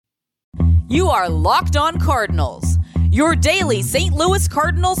You are Locked On Cardinals, your daily St. Louis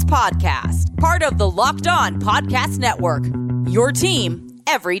Cardinals podcast, part of the Locked On Podcast Network, your team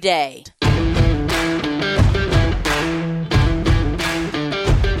every day.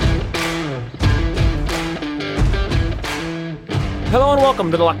 Hello and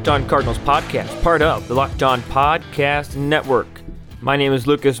welcome to the Locked On Cardinals podcast, part of the Locked On Podcast Network. My name is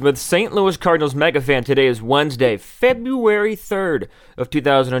Lucas Smith, St. Louis Cardinals mega fan. Today is Wednesday, February 3rd of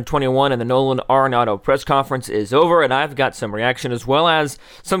 2021, and the Nolan Arenado press conference is over, and I've got some reaction as well as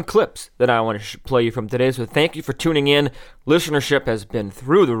some clips that I want to play you from today. So thank you for tuning in. Listenership has been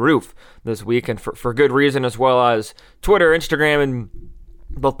through the roof this week, and for good reason, as well as Twitter, Instagram, and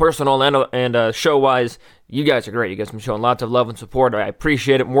both personal and show-wise. You guys are great. You guys have been showing lots of love and support. I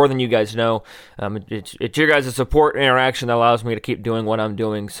appreciate it more than you guys know. It's your guys' support and interaction that allows me to keep doing what I'm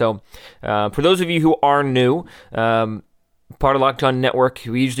doing. So for those of you who are new, part of Locked On Network,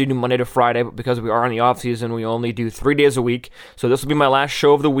 we usually do Monday to Friday, but because we are in the off-season, we only do 3 days a week. So this will be my last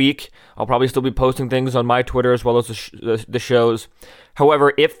show of the week. I'll probably still be posting things on my Twitter as well as the shows.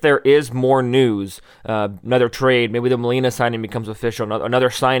 However, if there is more news, another trade, maybe the Molina signing becomes official, another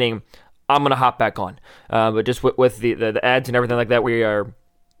signing, I'm going to hop back on. But just with the ads and everything like that, we are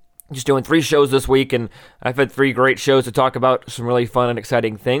just doing 3 shows this week, and I've had 3 great shows to talk about some really fun and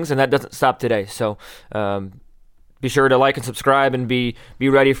exciting things, and that doesn't stop today. So be sure to like and subscribe and be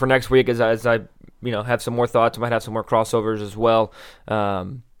ready for next week as I have some more thoughts. I might have some more crossovers as well.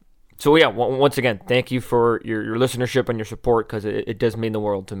 So yeah, once again, thank you for your listenership and your support, because it does mean the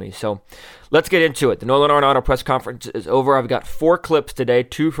world to me. So let's get into it. The Nolan Arenado press conference is over. I've got 4 clips today,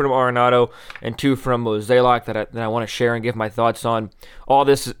 2 from Arenado and 2 from Mozeliak that I want to share and give my thoughts on. All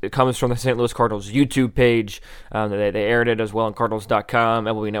this comes from the St. Louis Cardinals YouTube page. They aired it as well on Cardinals.com.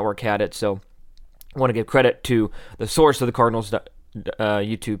 MLB Network had it. So I want to give credit to the source of the Cardinals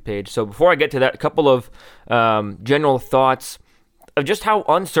YouTube page. So before I get to that, a couple of general thoughts of just how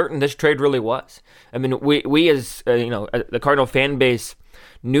uncertain this trade really was. I mean, we as the Cardinal fan base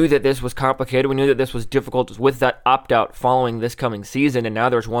knew that this was complicated. We knew that this was difficult with that opt-out following this coming season, and now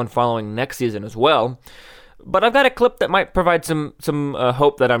there's one following next season as well. But I've got a clip that might provide some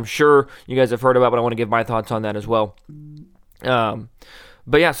hope that I'm sure you guys have heard about, but I want to give my thoughts on that as well.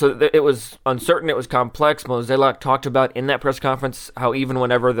 But yeah, so it was uncertain, it was complex. Mozeliak talked about in that press conference how even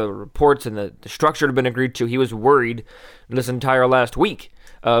whenever the reports and the structure had been agreed to, he was worried this entire last week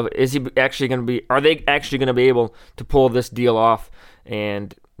of are they actually going to be able to pull this deal off,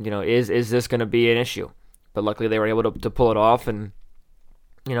 and is this going to be an issue? But luckily they were able to pull it off, and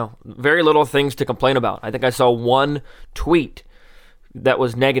very little things to complain about. I think I saw one tweet that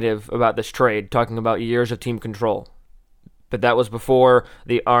was negative about this trade, talking about years of team control. But that was before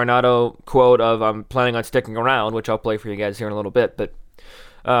the Arenado quote of "I'm planning on sticking around," which I'll play for you guys here in a little bit. But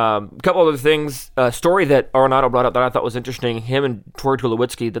a couple other things. A story that Arenado brought up that I thought was interesting, him and Troy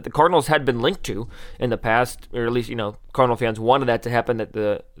Tulowitzki, that the Cardinals had been linked to in the past, or at least, Cardinal fans wanted that to happen, that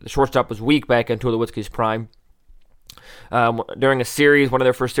the shortstop was weak back in Tulowitzki's prime. During a series, one of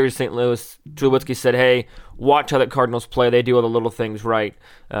their first series, St. Louis, Tulowitzki said, "Hey, watch how the Cardinals play. They do all the little things right."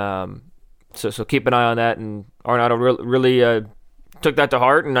 So keep an eye on that, and Arenado really took that to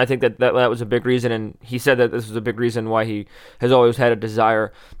heart, and I think that was a big reason, and he said that this was a big reason why he has always had a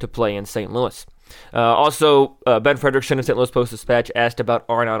desire to play in St. Louis. Also, Ben Frederickson of St. Louis Post-Dispatch asked about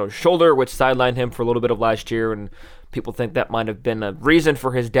Arenado's shoulder, which sidelined him for a little bit of last year, and people think that might have been a reason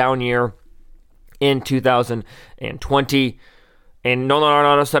for his down year in 2020, and Nolan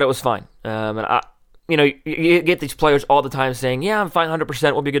Arenado said it was fine. You get these players all the time saying, "Yeah, I'm fine,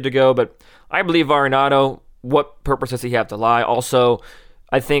 100%, we'll be good to go." But I believe Arenado, what purpose does he have to lie? Also,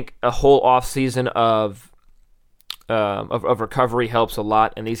 I think a whole offseason of recovery helps a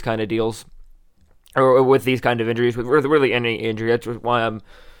lot in these kind of deals, or with these kind of injuries, with really any injury. That's why I'm,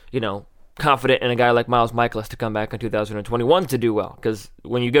 confident in a guy like Miles Mikolas to come back in 2021 to do well. Because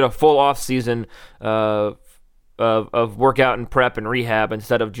when you get a full offseason of workout and prep and rehab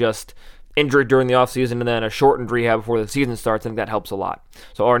instead of just injured during the offseason and then a shortened rehab before the season starts, I think that helps a lot.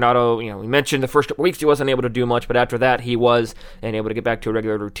 So Arenado, we mentioned the first couple weeks he wasn't able to do much, but after that he was and able to get back to a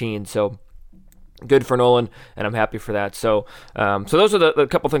regular routine. So good for Nolan, and I'm happy for that. So those are the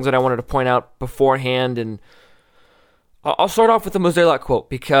couple things that I wanted to point out beforehand, and I'll start off with the Mozeliak quote,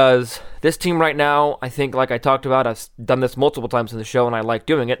 because this team right now, I think, like I talked about, I've done this multiple times in the show and I like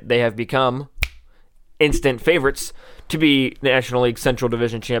doing it, they have become instant favorites to be National League Central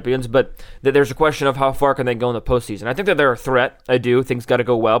Division champions, but there's a question of how far can they go in the postseason. I think that they're a threat. I do. Things got to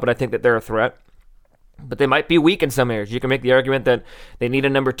go well, but I think that they're a threat. But they might be weak in some areas. You can make the argument that they need a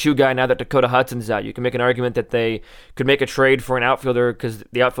number 2 guy now that Dakota Hudson's out. You can make an argument that they could make a trade for an outfielder because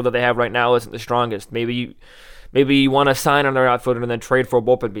the outfielder they have right now isn't the strongest. Maybe you want to sign on their outfielder and then trade for a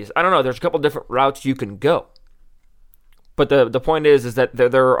bullpen piece. I don't know. There's a couple different routes you can go. But the point is that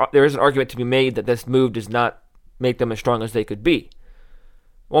there is an argument to be made that this move does not make them as strong as they could be.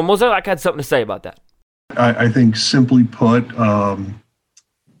 Well, Mozeliak had something to say about that. I think simply put,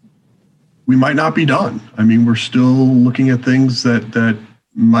 we might not be done. I mean, we're still looking at things that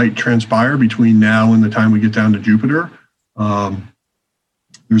might transpire between now and the time we get down to Jupiter.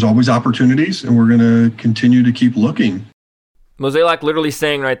 There's always opportunities, and we're going to continue to keep looking. Mozeliak literally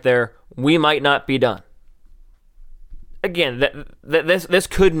saying right there, we might not be done. Again, this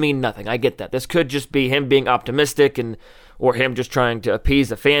could mean nothing. I get that. This could just be him being optimistic or him just trying to appease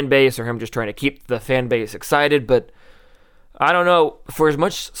the fan base or him just trying to keep the fan base excited, but I don't know. For as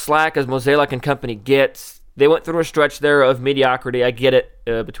much slack as Mozeliak and company gets, they went through a stretch there of mediocrity. I get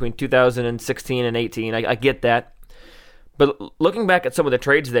it, between 2016 and 18. I get that. But looking back at some of the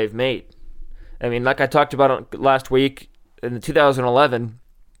trades they've made, I mean, like I talked about last week, in 2011,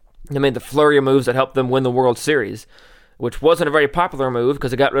 they made the flurry of moves that helped them win the World Series, which wasn't a very popular move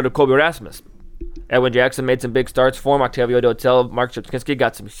because it got rid of Colby Rasmus. Edwin Jackson made some big starts for him. Octavio Dotel, Mark Shipczynski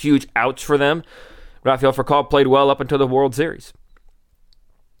got some huge outs for them. Rafael Furcal played well up until the World Series.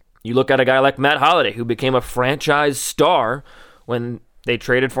 You look at a guy like Matt Holliday, who became a franchise star when they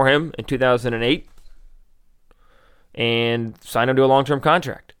traded for him in 2008 and signed him to a long-term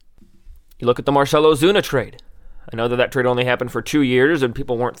contract. You look at the Marcell Ozuna trade. I know that trade only happened for 2 years and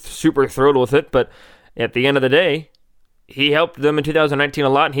people weren't super thrilled with it, but at the end of the day, he helped them in 2019 a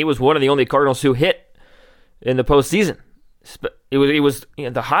lot, and he was one of the only Cardinals who hit in the postseason. He was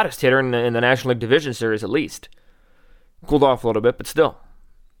the hottest hitter in the National League Division Series, at least. Cooled off a little bit, but still.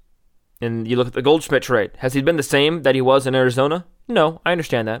 And you look at the Goldschmidt trade. Has he been the same that he was in Arizona? No, I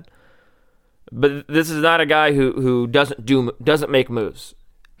understand that. But this is not a guy who doesn't make moves.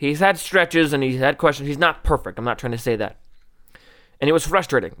 He's had stretches and he's had questions. He's not perfect. I'm not trying to say that. And it was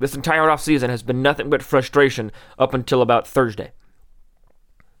frustrating. This entire offseason has been nothing but frustration up until about Thursday.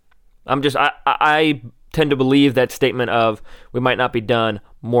 I tend to believe that statement of we might not be done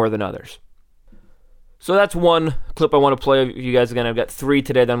more than others. So that's one clip I want to play. You guys, again, I've got 3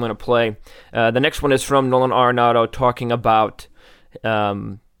 today that I'm going to play. The next one is from Nolan Arenado talking about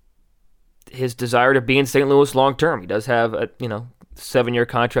his desire to be in St. Louis long term. He does have a 7-year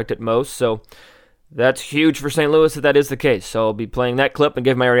contract at most, so that's huge for St. Louis if that is the case. So I'll be playing that clip and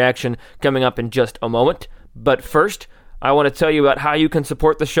give my reaction coming up in just a moment. But first, I want to tell you about how you can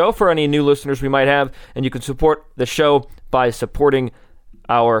support the show for any new listeners we might have, and you can support the show by supporting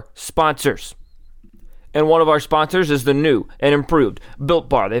our sponsors. And one of our sponsors is the new and improved Built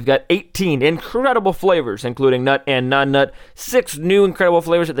Bar. They've got 18 incredible flavors, including nut and non-nut, 6 new incredible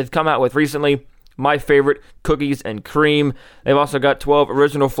flavors that they've come out with recently. My favorite, cookies and cream. They've also got 12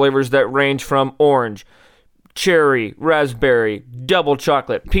 original flavors that range from orange, cherry, raspberry, double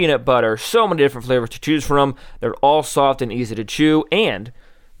chocolate, peanut butter, so many different flavors to choose from. They're all soft and easy to chew, and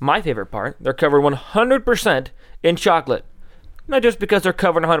my favorite part, they're covered 100% in chocolate. Not just because they're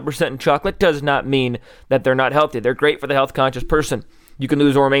covered 100% in chocolate does not mean that they're not healthy. They're great for the health-conscious person. You can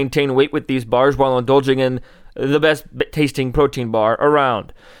lose or maintain weight with these bars while indulging in the best-tasting protein bar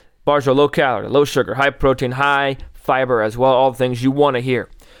around. Bars are low-calorie, low-sugar, high-protein, high-fiber as well, all the things you want to hear.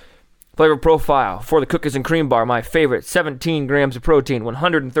 Flavor profile for the cookies and cream bar, my favorite, 17 grams of protein,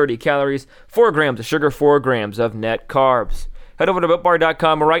 130 calories, 4 grams of sugar, 4 grams of net carbs. Head over to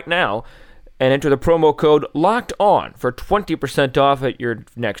BuiltBar.com right now and enter the promo code LOCKEDON for 20% off at your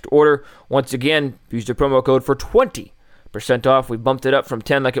next order. Once again, use the promo code for 20% off. We bumped it up from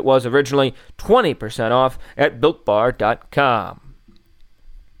 10 like it was originally, 20% off at BuiltBar.com.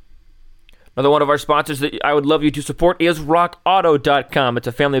 Another one of our sponsors that I would love you to support is RockAuto.com. It's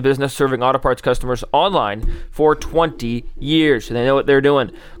a family business serving auto parts customers online for 20 years. So they know what they're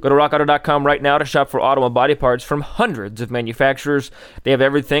doing. Go to RockAuto.com right now to shop for auto and body parts from hundreds of manufacturers. They have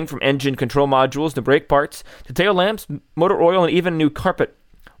everything from engine control modules to brake parts to tail lamps, motor oil, and even new carpet.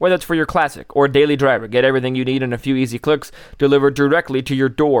 Whether it's for your classic or daily driver, get everything you need in a few easy clicks delivered directly to your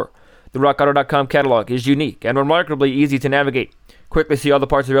door. The RockAuto.com catalog is unique and remarkably easy to navigate. Quickly see all the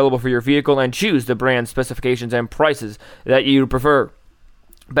parts available for your vehicle and choose the brand, specifications, and prices that you prefer.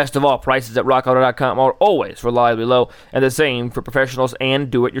 Best of all, prices at RockAuto.com are always reliably low, and the same for professionals and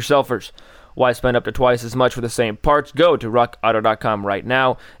do-it-yourselfers. Why spend up to twice as much for the same parts? Go to RockAuto.com right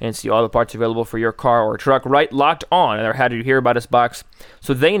now and see all the parts available for your car or truck. Right Locked On in their How Did You Hear About Us box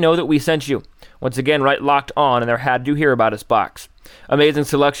so they know that we sent you. Once again, right Locked On in their How Did You Hear About Us box. Amazing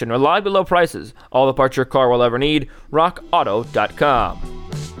selection, reliably low prices, all the parts your car will ever need. RockAuto.com.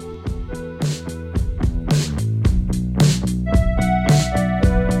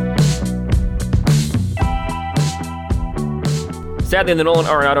 Sadly, the Nolan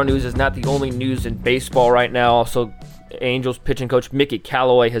Arenado news is not the only news in baseball right now. Also, Angels pitching coach Mickey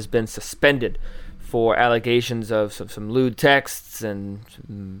Callaway has been suspended for allegations of some lewd texts and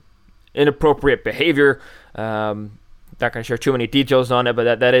some inappropriate behavior. Not going to share too many details on it,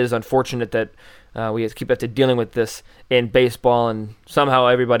 but that is unfortunate that we keep have to dealing with this in baseball, and somehow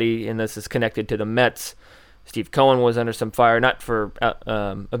everybody in this is connected to the Mets. Steve Cohen was under some fire, not for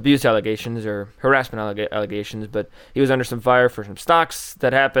abuse allegations or harassment allegations, but he was under some fire for some stocks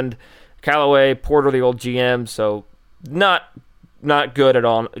that happened. Callaway, Porter, the old GM, so not good at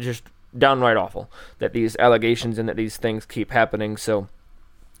all, just downright awful that these allegations and that these things keep happening. So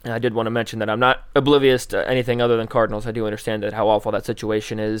I did want to mention that I'm not oblivious to anything other than Cardinals. I do understand that how awful that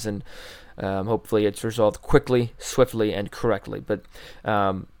situation is, and hopefully it's resolved quickly, swiftly, and correctly. But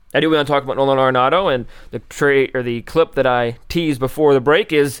I do want to talk about Nolan Arenado, and the clip that I teased before the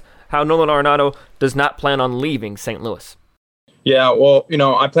break is how Nolan Arenado does not plan on leaving St. Louis. Yeah, well,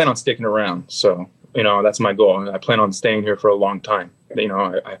 I plan on sticking around, so that's my goal. I plan on staying here for a long time.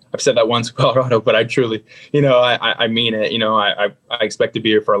 I've said that once in Colorado, but I truly, I mean it. I expect to be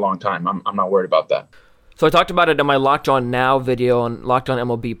here for a long time. I'm not worried about that. So I talked about it in my Locked On Now video on Locked On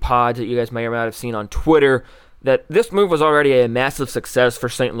MLB Pods that you guys may or may not have seen on Twitter, that this move was already a massive success for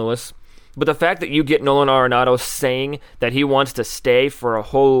St. Louis. But the fact that you get Nolan Arenado saying that he wants to stay for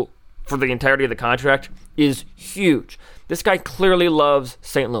the entirety of the contract is huge. This guy clearly loves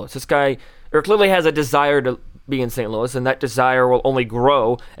St. Louis. This guy clearly has a desire to be in St. Louis, and that desire will only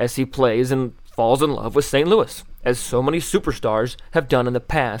grow as he plays and falls in love with St. Louis, as so many superstars have done in the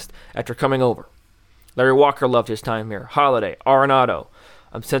past after coming over. Larry Walker loved his time here. Holiday, Arenado.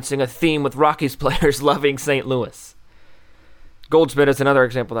 I'm sensing a theme with Rockies players loving St. Louis. Goldschmidt is another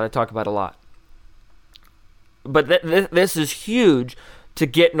example that I talk about a lot. But this is huge to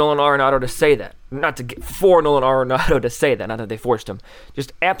get Nolan Arenado to say that. For Nolan Arenado to say that, not that they forced him.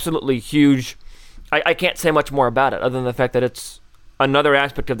 Just absolutely huge. I can't say much more about it other than the fact that it's another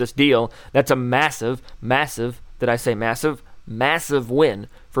aspect of this deal that's a massive win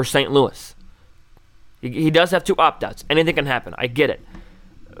for St. Louis. He does have two opt-outs. Anything can happen. I get it.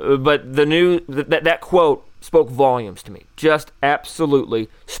 But that quote spoke volumes to me. Just absolutely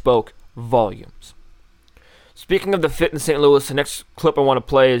spoke volumes. Speaking of the fit in St. Louis, the next clip I want to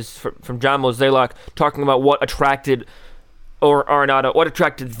play is from John Mozeliak talking about what attracted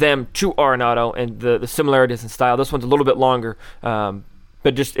them to Arenado and the similarities in style. This one's a little bit longer,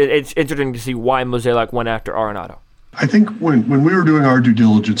 but just it's interesting to see why Mozeliak went after Arenado. I think when we were doing our due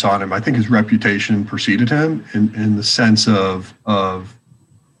diligence on him, I think his reputation preceded him in the sense of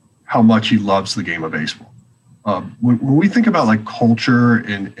how much he loves the game of baseball. When we think about like culture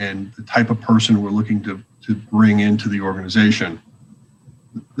and the type of person we're looking to bring into the organization,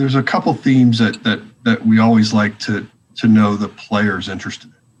 there's a couple themes that we always like to know the player's interested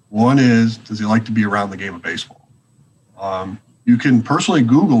in. One is, does he like to be around the game of baseball? You can personally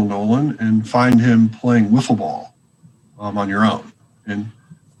Google Nolan and find him playing wiffle ball on your own. And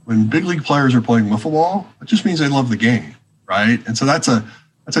when big league players are playing wiffle ball, it just means they love the game, right? And so that's a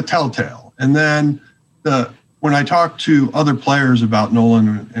telltale. And then when I talk to other players about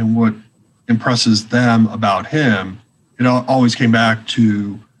Nolan and what impresses them about him, it always came back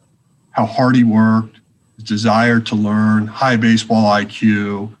to how hard he worked, his desire to learn, high baseball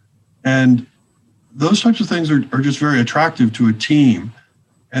IQ, and those types of things are just very attractive to a team.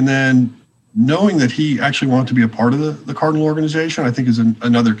 And then knowing that he actually wanted to be a part of the Cardinal organization, I think is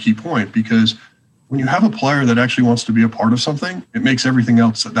another key point, because when you have a player that actually wants to be a part of something, it makes everything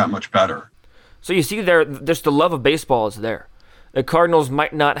else that much better. So you see there, just the love of baseball is there. The Cardinals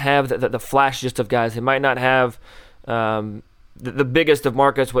might not have the flashiest of guys. They might not have the biggest of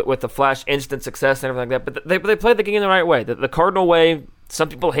markets with the flash instant success and everything like that, but they play the game the right way. The Cardinal way, some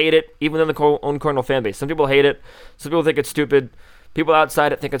people hate it, even in the own Cardinal fan base. Some people hate it. Some people think it's stupid. People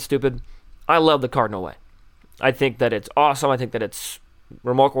outside it think it's stupid. I love the Cardinal way. I think that it's awesome. I think that it's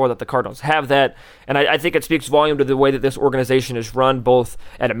remarkable that the Cardinals have that, and I think it speaks volume to the way that this organization is run, both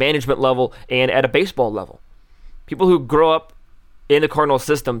at a management level and at a baseball level. People who grow up in the Cardinal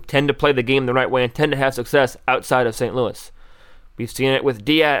system tend to play the game the right way and tend to have success outside of St. Louis. We've seen it with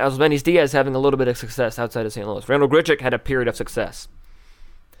Osmenis Diaz having a little bit of success outside of St. Louis. Randal Grichuk had a period of success.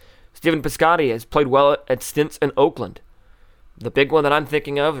 Stephen Piscotty has played well at stints in Oakland. The big one that I'm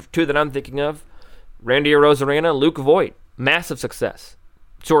thinking of, two that I'm thinking of, Randy Arozarena, Luke Voigt. Massive success.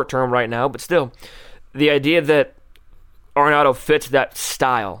 Short term right now, but still. The idea that Arenado fits that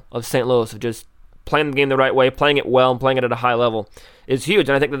style of St. Louis of just playing the game the right way, playing it well, and playing it at a high level is huge.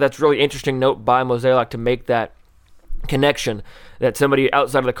 And I think that that's really interesting note by Mozeliak to make that connection that somebody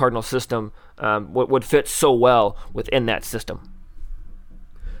outside of the Cardinal system would fit so well within that system.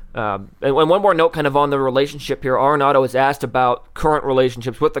 And one more note kind of on the relationship here. Arenado was asked about current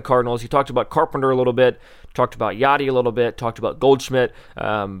relationships with the Cardinals. He talked about Carpenter a little bit, talked about Yadi a little bit, talked about Goldschmidt.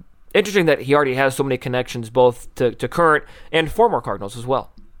 Interesting that he already has so many connections both to current and former Cardinals as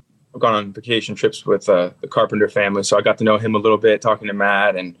well. I've gone on vacation trips with the Carpenter family, so I got to know him a little bit, talking to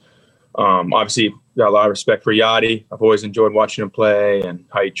Matt, and obviously got a lot of respect for Yadi. I've always enjoyed watching him play and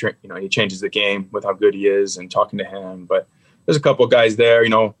how he changes the game with how good he is and talking to him. But there's a couple of guys there,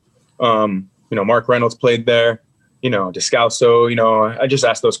 Mark Reynolds played there, Descalso, I just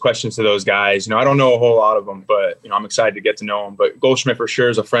asked those questions to those guys. I don't know a whole lot of them, but, I'm excited to get to know them. But Goldschmidt for sure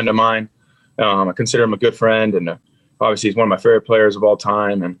is a friend of mine. I consider him a good friend, and obviously he's one of my favorite players of all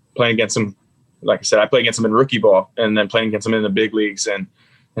time. And playing against him, like I said, I played against him in rookie ball and then playing against him in the big leagues. And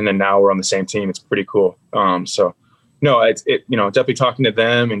then now we're on the same team. It's pretty cool. Definitely talking to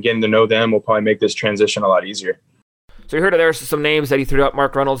them and getting to know them will probably make this transition a lot easier. So you heard there's some names that he threw out: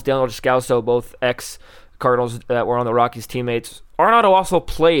 Mark Reynolds, Daniel Descalso, both ex-Cardinals that were on the Rockies teammates. Arenado also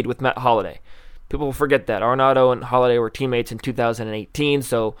played with Matt Holliday. People will forget that. Arenado and Holliday were teammates in 2018,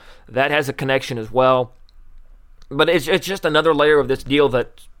 so that has a connection as well. But it's just another layer of this deal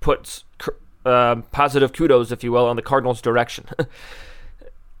that puts positive kudos, if you will, on the Cardinals' direction.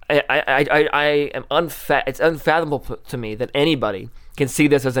 It's unfathomable to me that anybody can see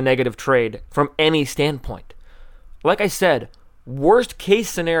this as a negative trade from any standpoint. Like I said, worst case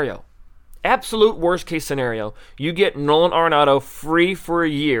scenario, absolute worst case scenario, you get Nolan Arenado free for a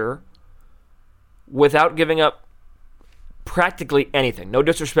year without giving up practically anything. No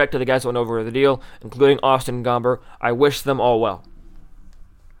disrespect to the guys that went over the deal, including Austin Gomber. I wish them all well.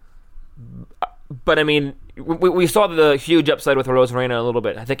 But I mean, we saw the huge upside with Arozarena a little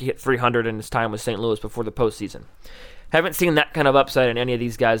bit. I think he hit 300 in his time with St. Louis before the postseason. Haven't seen that kind of upside in any of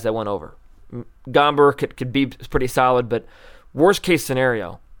these guys that went over. Gomber could be pretty solid, but worst case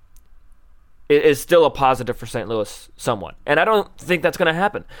scenario is still a positive for St. Louis somewhat. And I don't think that's going to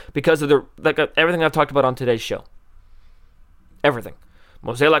happen because of everything I've talked about on today's show. Everything.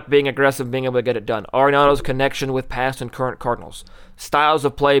 Mozeliak being aggressive, being able to get it done. Arenado's connection with past and current Cardinals. Styles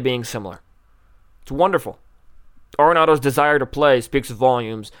of play being similar. It's wonderful. Arenado's desire to play speaks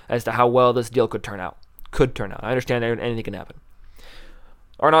volumes as to how well this deal could turn out. I understand that anything can happen.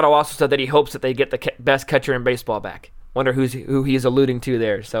 Arenado also said that he hopes that they get the best catcher in baseball back. Wonder who he's alluding to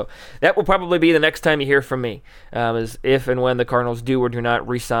there. So that will probably be the next time you hear from me, is if and when the Cardinals do or do not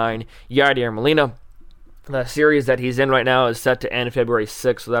re-sign Yadier Molina. The series that he's in right now is set to end February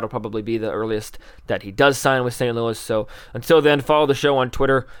 6th, so that'll probably be the earliest that he does sign with St. Louis. So until then, follow the show on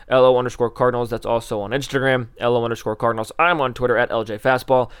Twitter, LO_Cardinals. That's also on Instagram, LO_Cardinals. I'm on Twitter at LJ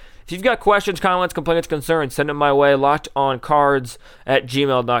Fastball. If you've got questions, comments, complaints, concerns, send them my way,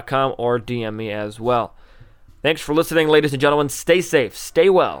 lockedoncards@gmail.com, or DM me as well. Thanks for listening, ladies and gentlemen. Stay safe,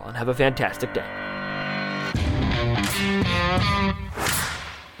 stay well, and have a fantastic day.